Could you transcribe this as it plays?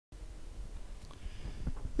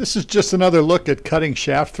This is just another look at cutting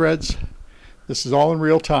shaft threads. This is all in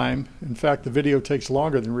real time. In fact, the video takes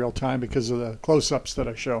longer than real time because of the close-ups that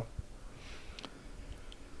I show.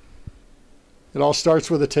 It all starts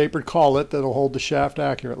with a tapered collet that'll hold the shaft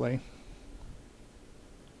accurately.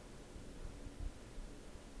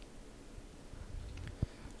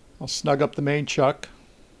 I'll snug up the main chuck.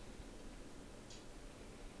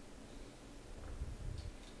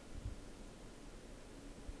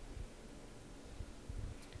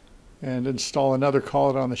 And install another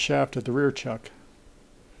collet on the shaft at the rear chuck.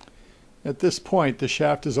 At this point, the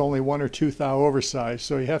shaft is only 1 or 2 thou oversized,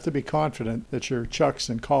 so you have to be confident that your chucks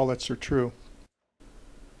and collets are true.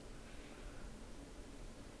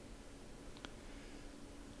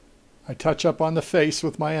 I touch up on the face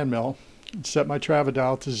with my end mill and set my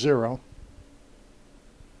travel to 0.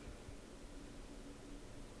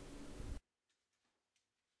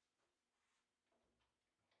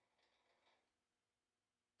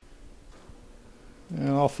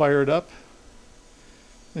 And I'll fire it up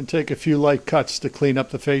and take a few light cuts to clean up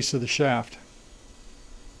the face of the shaft.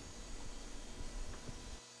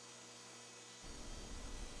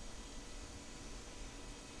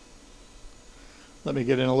 Let me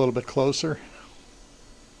get in a little bit closer.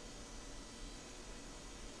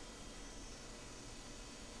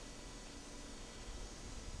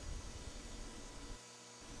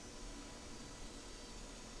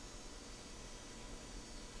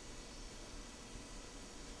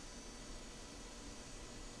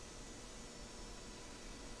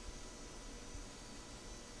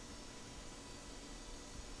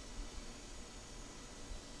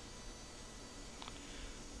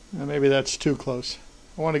 Maybe that's too close.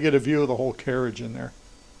 I want to get a view of the whole carriage in there.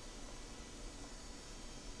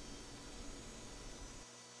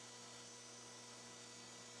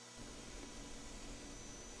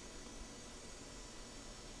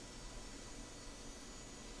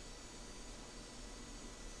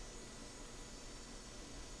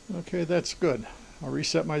 Okay, that's good. I'll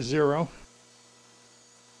reset my 0.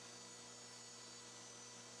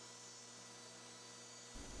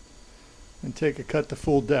 And take a cut to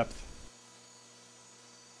full depth.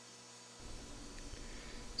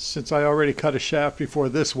 Since I already cut a shaft before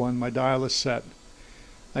this one, my dial is set.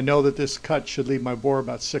 I know that this cut should leave my bore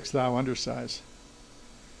about 6 thou undersize.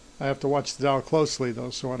 I have to watch the dial closely though,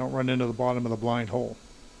 so I don't run into the bottom of the blind hole.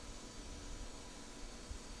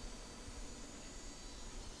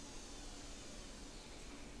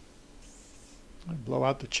 I blow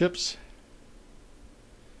out the chips.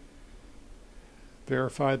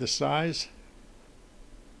 Verify the size.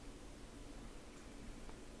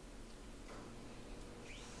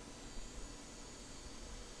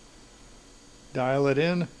 Dial it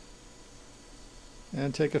in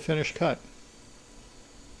and take a finished cut.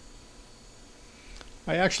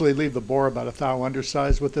 I actually leave the bore about a thou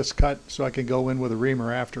undersized with this cut so I can go in with a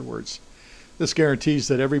reamer afterwards. This guarantees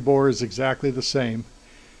that every bore is exactly the same,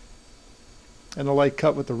 and the light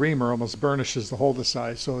cut with the reamer almost burnishes the holder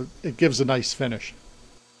size, so it gives a nice finish.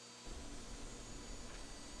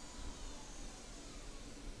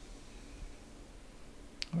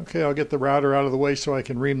 Okay, I'll get the router out of the way so I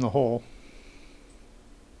can ream the hole.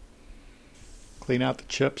 Clean out the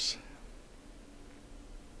chips.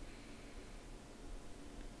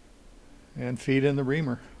 And feed in the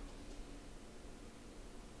reamer.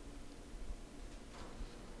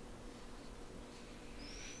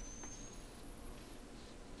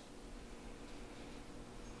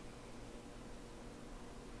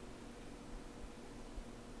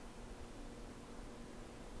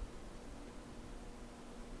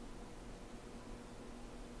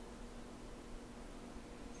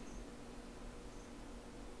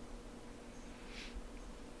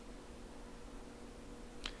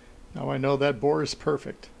 Now I know that bore is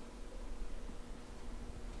perfect.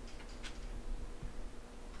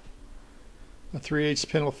 A 3/8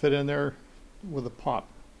 pin will fit in there with a pop.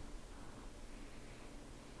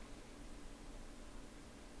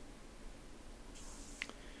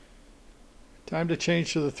 Time to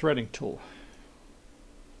change to the threading tool.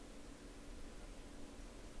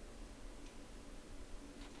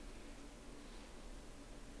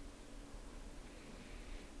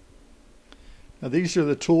 Now these are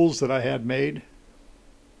the tools that I had made,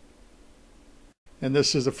 and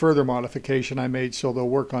this is a further modification I made so they'll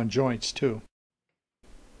work on joints too.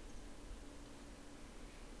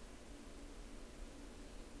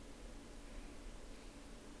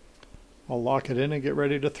 I'll lock it in and get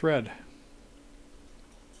ready to thread.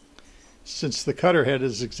 Since the cutter head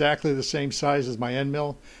is exactly the same size as my end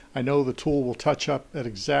mill, I know the tool will touch up at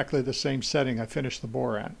exactly the same setting I finished the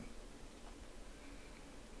bore at.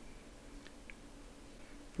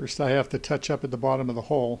 First I have to touch up at the bottom of the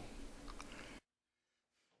hole.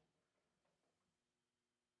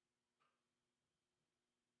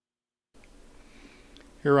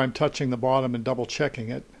 Here I'm touching the bottom and double checking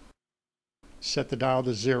it. Set the dial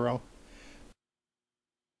to 0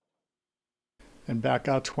 and back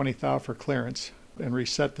out 20 thou for clearance and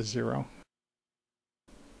reset the 0.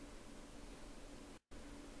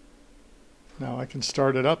 Now I can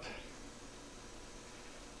start it up,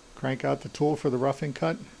 crank out the tool for the roughing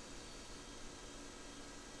cut.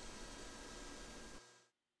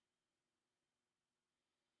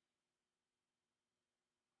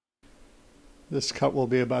 This cut will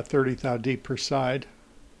be about 30 thou deep per side.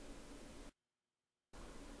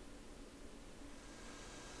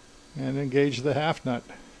 And engage the half nut.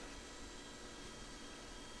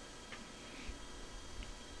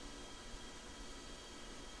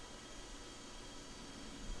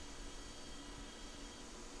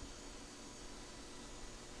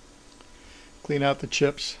 Clean out the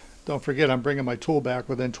chips. Don't forget I'm bringing my tool back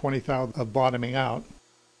within 20 thou of bottoming out.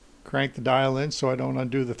 Crank the dial in so I don't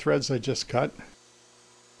undo the threads I just cut.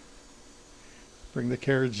 Bring the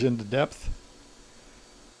carriage into depth.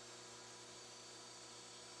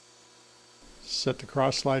 Set the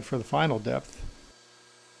cross slide for the final depth.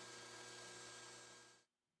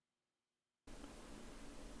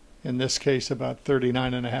 In this case about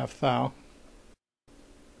 39.5 thou.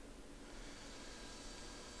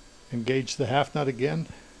 Engage the half nut again,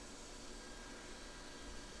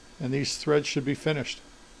 and these threads should be finished.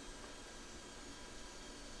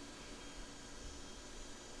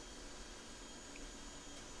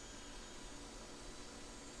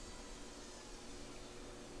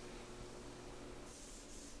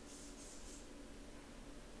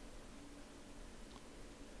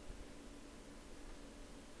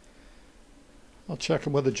 I'll check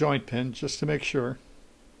them with a joint pin just to make sure.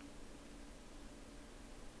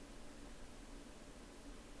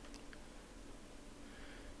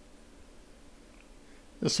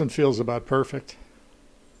 This one feels about perfect.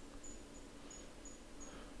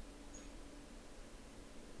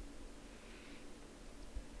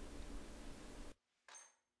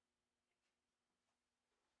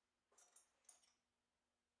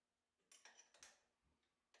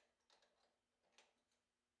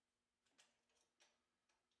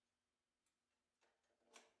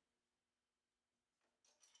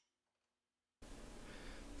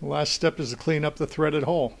 The last step is to clean up the threaded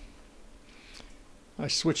hole. I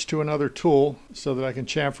switch to another tool so that I can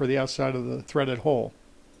chamfer the outside of the threaded hole.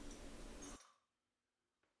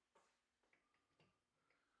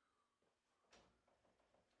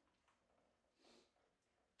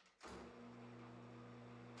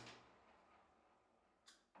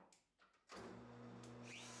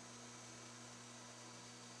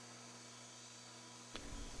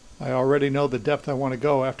 I already know the depth I want to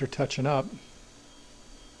go after touching up.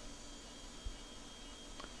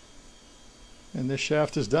 And this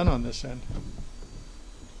shaft is done on this end.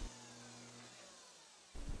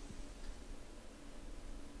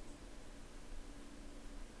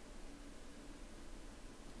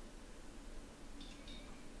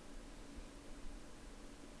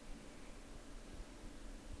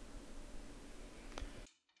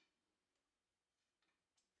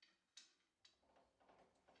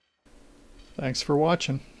 Thanks for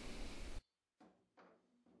watching.